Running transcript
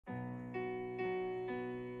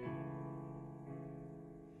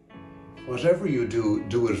Whatever you do,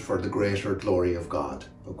 do it for the greater glory of God.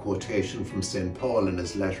 A quotation from St. Paul in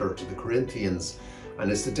his letter to the Corinthians,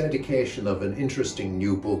 and it's the dedication of an interesting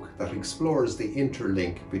new book that explores the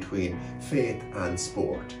interlink between faith and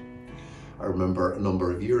sport. I remember a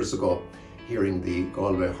number of years ago hearing the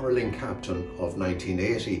Galway hurling captain of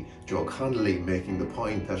 1980, Joe Connolly, making the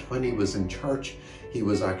point that when he was in church, he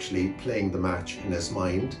was actually playing the match in his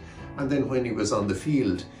mind, and then when he was on the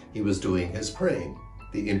field, he was doing his praying.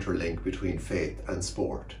 The interlink between faith and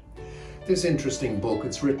sport. This interesting book,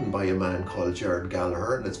 it's written by a man called Gerard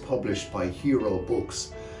Gallagher, and it's published by Hero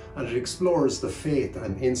Books, and it explores the faith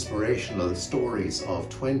and inspirational stories of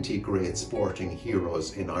 20 great sporting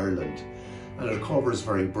heroes in Ireland, and it covers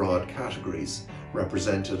very broad categories: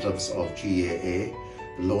 representatives of GAA,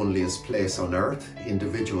 the loneliest place on earth,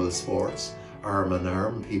 individual sports, arm in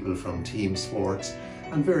arm, people from team sports,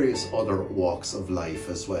 and various other walks of life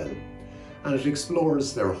as well. And it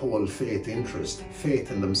explores their whole faith interest, faith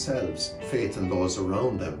in themselves, faith in those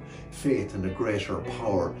around them, faith in a greater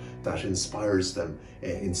power that inspires them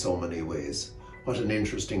in so many ways. What an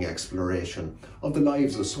interesting exploration of the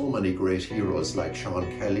lives of so many great heroes like Sean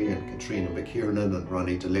Kelly and Katrina McKiernan and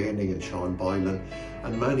Ronnie Delaney and Sean Boylan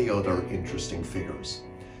and many other interesting figures.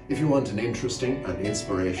 If you want an interesting and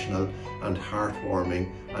inspirational and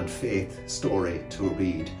heartwarming and faith story to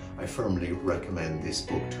read, I firmly recommend this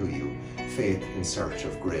book to you, Faith in Search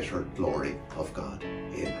of Greater Glory of God.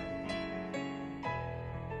 Amen.